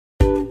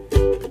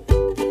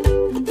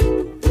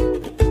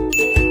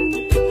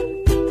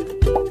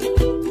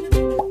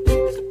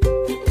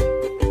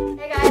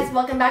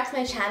back to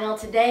my channel.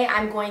 Today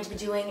I'm going to be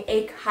doing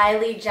a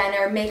Kylie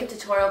Jenner makeup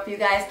tutorial for you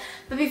guys.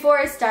 But before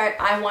I start,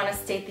 I want to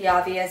state the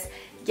obvious.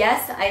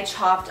 Yes, I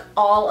chopped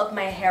all of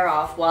my hair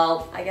off.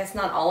 Well, I guess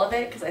not all of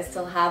it because I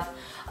still have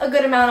a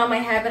good amount on my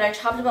head, but I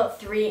chopped about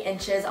 3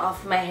 inches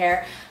off of my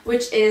hair,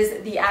 which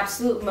is the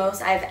absolute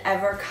most I've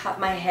ever cut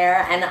my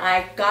hair. And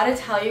I gotta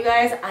tell you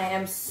guys, I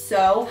am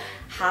so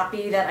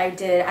happy that I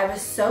did. I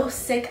was so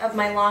sick of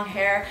my long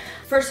hair.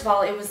 First of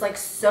all, it was like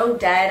so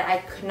dead. I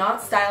could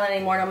not style it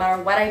anymore. No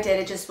matter what I did,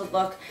 it just would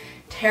look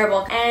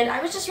terrible. And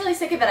I was just really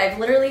sick of it. I've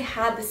literally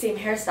had the same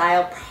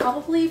hairstyle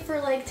probably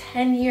for like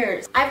 10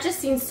 years. I've just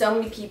seen so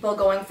many people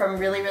going from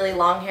really, really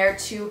long hair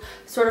to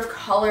sort of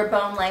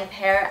collarbone length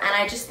hair, and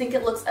I just think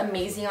it looks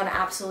amazing on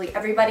absolutely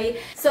everybody.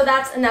 So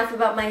that's enough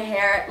about my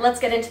hair. Let's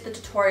get into the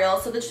tutorial.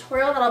 So the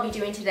tutorial that I'll be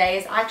doing today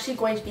is actually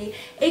going to be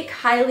a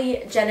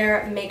Kylie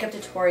Jenner makeup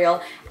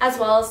tutorial as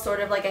well as sort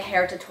of like a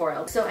hair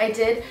tutorial. So I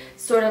did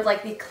sort of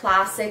like the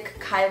classic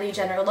Kylie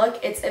Jenner look.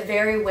 It's a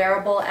very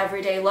wearable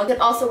everyday look. You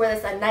can also wear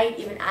this at night,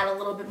 even add a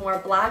little bit more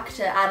black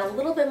to add a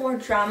little bit more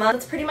drama.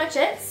 That's pretty much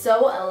it.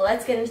 So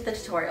let's get into the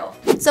tutorial.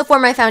 So for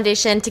my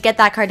foundation, to get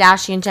that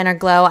Kardashian Jenner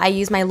glow, I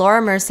use my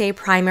Mercier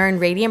primer in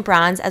Radiant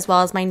Bronze as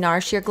well as my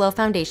Nars Sheer Glow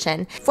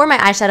foundation. For my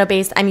eyeshadow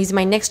base, I'm using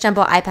my NYX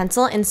Jumbo eye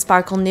pencil in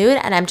Sparkle Nude,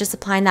 and I'm just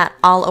applying that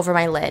all over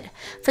my lid.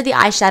 For the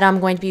eyeshadow, I'm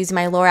going to be using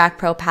my Lorac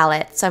Pro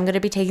Palette. So I'm going to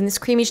be taking this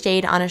creamy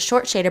shade on a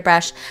short shader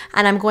brush,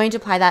 and I'm going to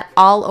apply that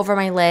all over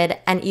my lid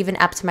and even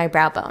up to my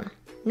brow bone.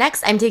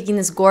 Next, I'm taking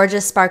this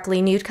gorgeous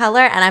sparkly nude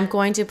color and I'm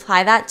going to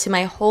apply that to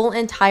my whole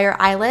entire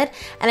eyelid,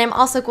 and I'm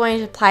also going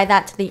to apply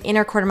that to the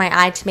inner corner of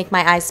my eye to make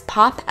my eyes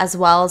pop as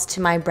well as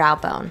to my brow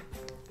bone.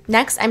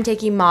 Next, I'm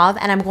taking Mauve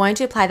and I'm going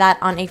to apply that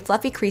on a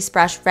fluffy crease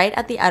brush right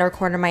at the outer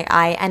corner of my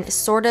eye and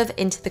sort of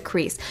into the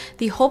crease.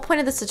 The whole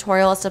point of this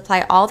tutorial is to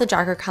apply all the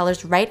darker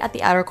colors right at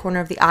the outer corner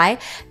of the eye.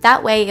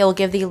 That way, it will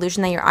give the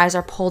illusion that your eyes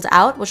are pulled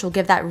out, which will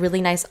give that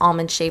really nice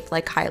almond shape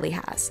like Kylie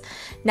has.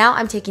 Now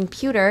I'm taking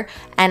Pewter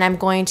and I'm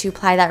going to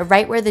apply that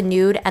right where the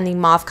nude and the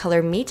mauve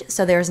color meet,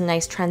 so there's a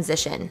nice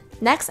transition.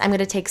 Next, I'm going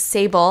to take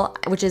Sabel,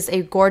 which is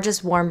a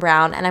gorgeous warm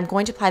brown, and I'm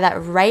going to apply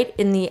that right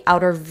in the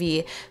outer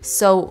V,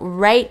 so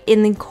right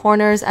in the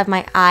corners of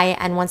my eye,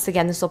 and once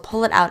again this will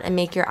pull it out and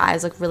make your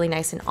eyes look really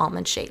nice and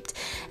almond shaped.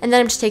 And then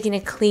I'm just taking a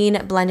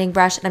clean blending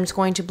brush and I'm just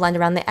going to blend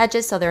around the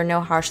edges so there are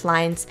no harsh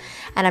lines,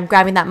 and I'm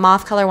grabbing that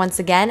mauve color once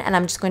again and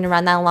I'm just going to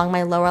run that along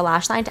my lower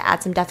lash line to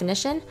add some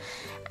definition.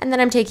 And then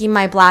I'm taking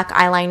my black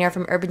eyeliner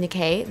from Urban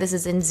Decay, this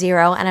is in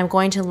 0, and I'm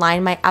going to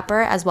line my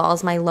upper as well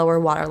as my lower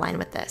waterline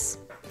with this.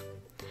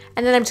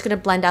 And then I'm just going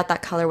to blend out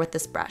that color with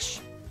this brush.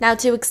 Now,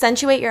 to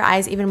accentuate your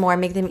eyes even more,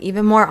 make them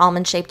even more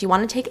almond shaped, you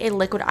want to take a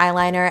liquid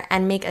eyeliner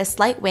and make a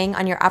slight wing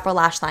on your upper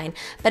lash line.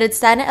 But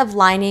instead of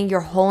lining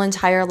your whole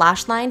entire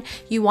lash line,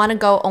 you want to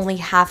go only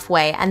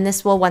halfway, and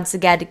this will once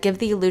again give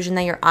the illusion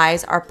that your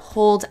eyes are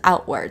pulled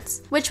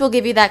outwards, which will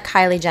give you that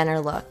Kylie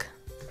Jenner look.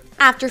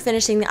 After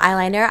finishing the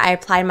eyeliner, I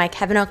applied my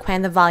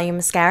Aucoin The Volume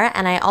Mascara,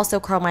 and I also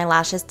curled my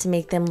lashes to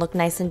make them look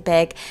nice and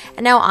big.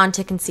 And now on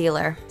to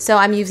concealer. So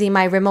I'm using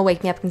my Rimmel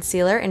Wake Me Up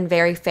Concealer in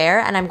Very Fair,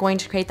 and I'm going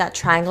to create that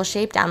triangle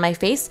shape down my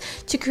face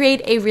to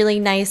create a really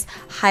nice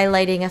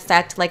highlighting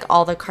effect like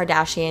all the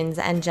Kardashians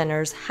and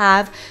Jenners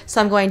have. So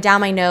I'm going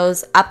down my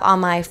nose, up on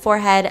my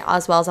forehead,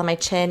 as well as on my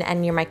chin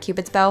and near my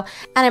cupid's bow.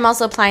 And I'm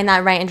also applying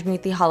that right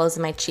underneath the hollows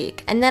of my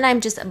cheek. And then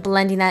I'm just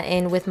blending that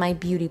in with my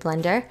Beauty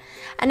Blender.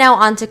 And now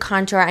on to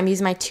contour. I'm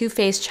using my Too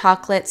Faced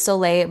Chocolate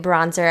Soleil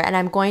bronzer, and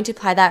I'm going to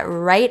apply that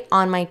right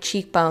on my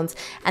cheekbones,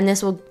 and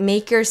this will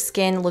make your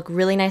skin look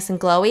really nice and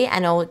glowy,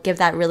 and it'll give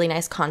that really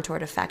nice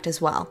contoured effect as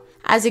well.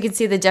 As you can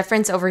see the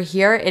difference over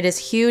here, it is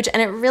huge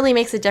and it really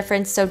makes a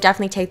difference, so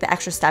definitely take the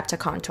extra step to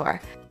contour.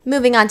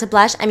 Moving on to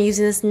blush, I'm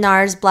using this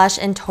Nars blush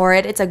in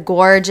Torrid. It's a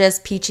gorgeous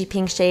peachy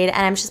pink shade,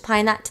 and I'm just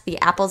applying that to the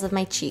apples of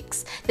my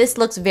cheeks. This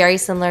looks very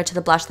similar to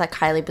the blush that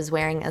Kylie was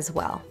wearing as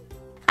well.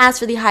 As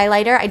for the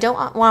highlighter, I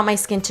don't want my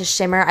skin to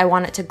shimmer, I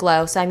want it to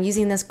glow, so I'm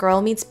using this Girl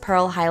Meets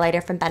Pearl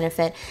highlighter from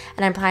Benefit,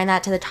 and I'm applying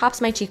that to the tops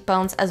of my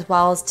cheekbones as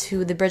well as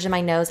to the bridge of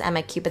my nose and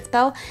my cupid's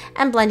bow,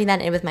 and blending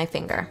that in with my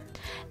finger.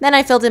 Then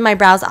I filled in my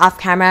brows off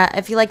camera.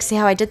 If you'd like to see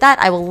how I did that,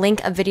 I will link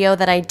a video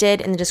that I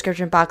did in the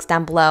description box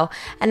down below.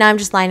 And now I'm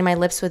just lining my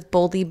lips with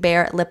Bodly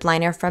Bare lip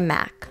liner from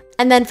MAC.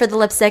 And then for the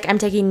lipstick, I'm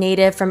taking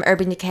Native from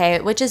Urban Decay,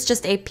 which is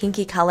just a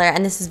pinky color,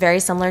 and this is very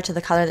similar to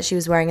the color that she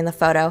was wearing in the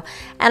photo.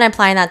 And I'm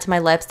applying that to my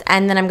lips,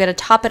 and then I'm going to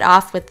top it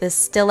off with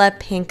this Stila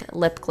pink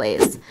lip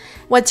glaze.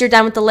 Once you're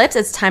done with the lips,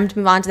 it's time to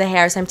move on to the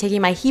hair. So I'm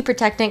taking my heat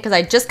protectant because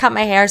I just cut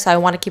my hair, so I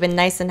want to keep it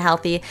nice and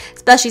healthy,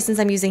 especially since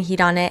I'm using heat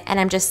on it. And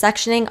I'm just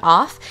sectioning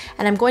off,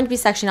 and I'm going to be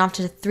sectioning off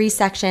to 3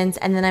 sections,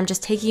 and then I'm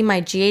just taking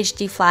my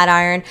GHD Flat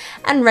Iron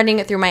and running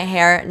it through my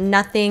hair.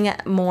 Nothing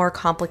more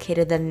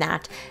complicated than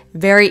that.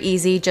 Very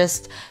easy,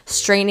 just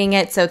straightening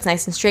it so it's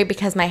nice and straight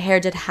because my hair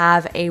did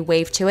have a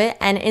wave to it.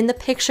 And in the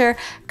picture,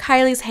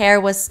 Kylie's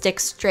hair was stick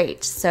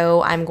straight,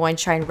 so I'm going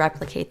to try and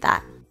replicate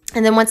that.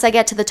 And then once I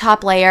get to the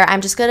top layer, I'm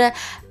just going to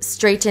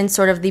straighten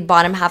sort of the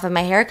bottom half of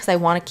my hair because I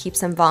want to keep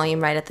some volume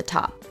right at the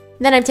top.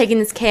 Then I'm taking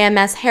this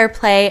KMS Hair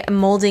Play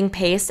Molding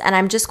Paste and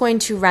I'm just going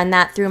to run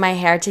that through my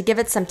hair to give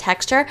it some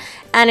texture.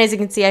 And as you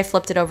can see, I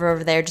flipped it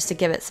over there just to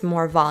give it some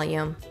more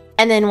volume.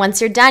 And then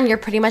once you're done, you're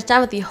pretty much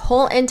done with the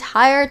whole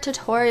entire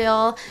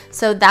tutorial.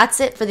 So that's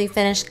it for the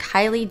finished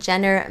Kylie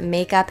Jenner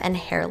makeup and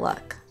hair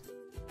look.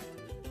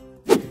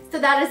 So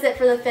that is it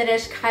for the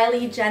finished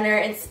Kylie Jenner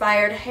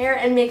inspired hair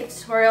and makeup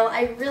tutorial.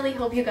 I really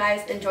hope you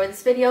guys enjoyed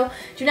this video.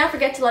 Do not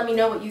forget to let me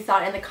know what you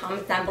thought in the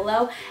comments down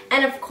below.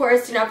 And of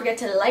course, do not forget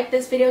to like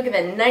this video, give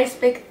it a nice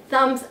big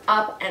thumbs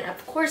up, and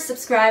of course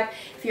subscribe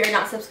if you're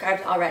not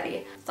subscribed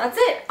already. So that's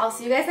it. I'll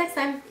see you guys next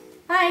time.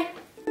 Bye!